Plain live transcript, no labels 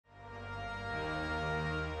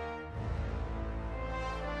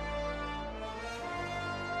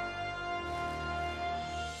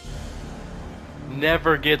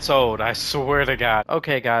never gets old, I swear to God.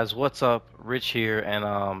 Okay guys, what's up? Rich here,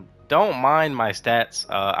 and don't mind my stats.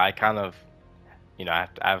 I kind of, I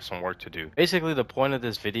have some work to do. Basically, the point of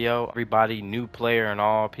this video, everybody, new player and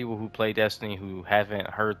all, people who play Destiny who haven't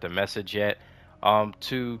heard the message yet,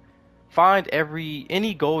 to find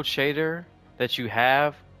any gold shader that you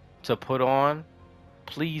have to put on.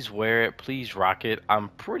 Please wear it, please rock it. I'm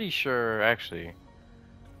pretty sure, actually,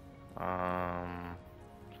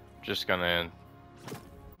 just gonna.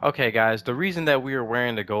 Okay guys, the reason that we are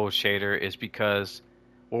wearing the gold shader is because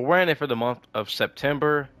we're wearing it for the month of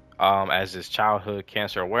September, as it's Childhood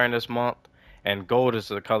Cancer Awareness Month, and gold is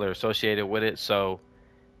the color associated with it. So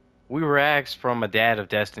we were asked from a dad of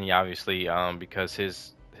Destiny, obviously, because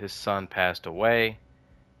his son passed away,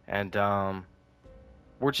 and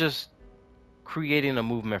we're just creating a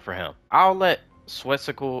movement for him. I'll let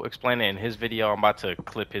Sweatcicle explain it in his video. I'm about to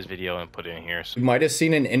clip his video and put it in here. You might have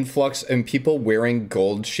seen an influx in people wearing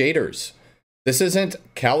gold shaders. This isn't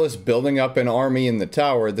Callus building up an army in the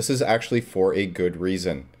tower. This is actually for a good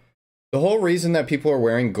reason. The whole reason that people are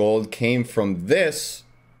wearing gold came from this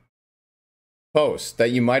post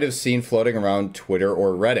that you might have seen floating around Twitter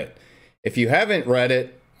or Reddit. If you haven't read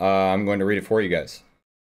it, I'm going to read it for you guys.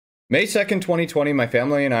 May 2nd, 2020, my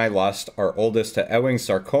family and I lost our oldest to Ewing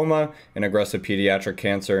sarcoma, an aggressive pediatric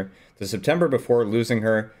cancer. The September before losing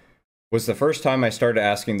her was the first time I started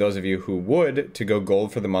asking those of you who would to go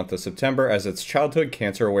gold for the month of September, as it's Childhood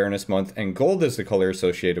Cancer Awareness Month and gold is the color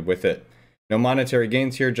associated with it. No monetary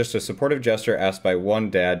gains here, just a supportive gesture asked by one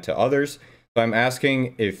dad to others. So I'm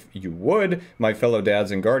asking if you would, my fellow dads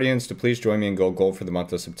and guardians, to please join me and go gold for the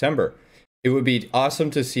month of September. It would be awesome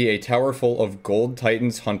to see a tower full of gold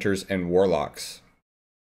titans, hunters, and warlocks.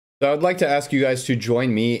 So I'd like to ask you guys to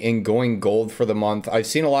join me in going gold for the month. I've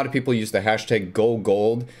seen a lot of people use the hashtag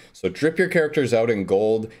GoGold. So drip your characters out in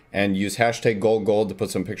gold and use hashtag GoGold to put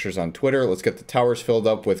some pictures on Twitter. Let's get the towers filled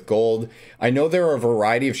up with gold. I know there are a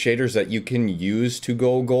variety of shaders that you can use to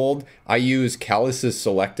go gold. I use Callus's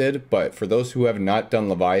Selected, but for those who have not done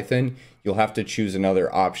Leviathan, you'll have to choose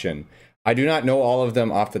another option. I do not know all of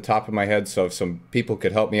them off the top of my head, so if some people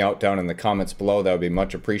could help me out down in the comments below, that would be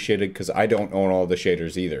much appreciated, because I don't own all the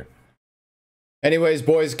shaders either. Anyways,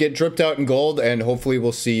 boys, get dripped out in gold, and hopefully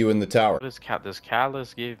we'll see you in the tower. Does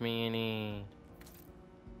Callus give me any...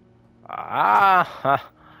 Ah!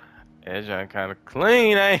 Edge kind of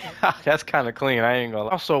clean, eh? That's kind of clean, I ain't gonna lie.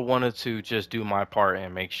 I also wanted to just do my part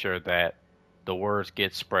and make sure that the words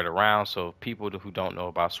get spread around, so people who don't know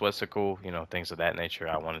about Sweatcicle, things of that nature,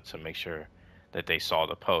 I wanted to make sure that they saw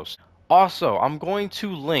the post. Also, I'm going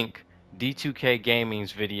to link D2K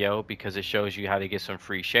Gaming's video because it shows you how to get some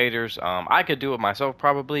free shaders. I could do it myself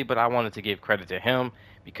probably, but I wanted to give credit to him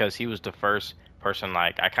because he was the first person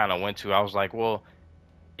I kind of went to. I was like, well,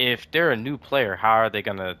 if they're a new player, how are they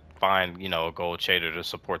gonna find a gold shader to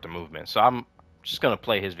support the movement? So I'm just gonna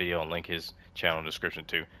play his video and link his channel description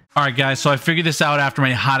too. Alright guys, so I figured this out after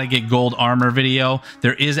my how to get gold armor video.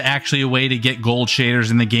 There is actually a way to get gold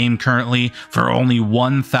shaders in the game currently for only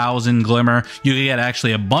 1,000 glimmer. You can get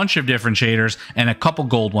actually a bunch of different shaders and a couple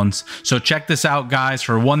gold ones. So check this out guys,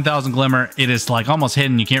 for 1,000 glimmer, it is like almost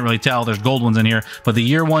hidden, you can't really tell, there's gold ones in here. But the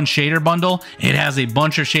year 1 shader bundle, it has a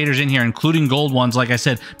bunch of shaders in here, including gold ones. Like I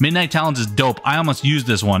said, Midnight Talons is dope. I almost used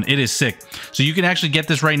this one, it is sick. So you can actually get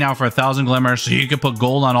this right now for 1,000 glimmer, so you can put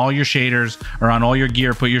gold on all your shaders, or on all your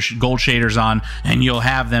gear, put your gold shaders on, and you'll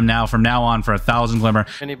have them now from now on for 1,000 glimmer.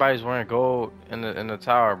 Anybody's wearing gold in the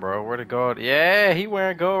tower, bro. Where the gold? Yeah, he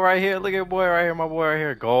wearing gold right here. Look at boy right here, my boy right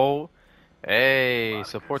here, gold. Hey,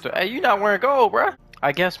 support the. Hey, you not wearing gold, bro?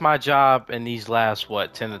 I guess my job in these last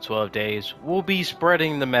 10 to 12 days will be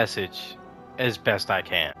spreading the message as best I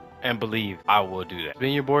can, and believe I will do that. It's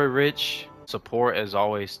been your boy Rich. Support as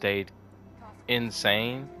always stayed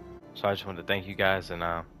insane. So I just want to thank you guys, and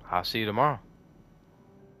I'll see you tomorrow.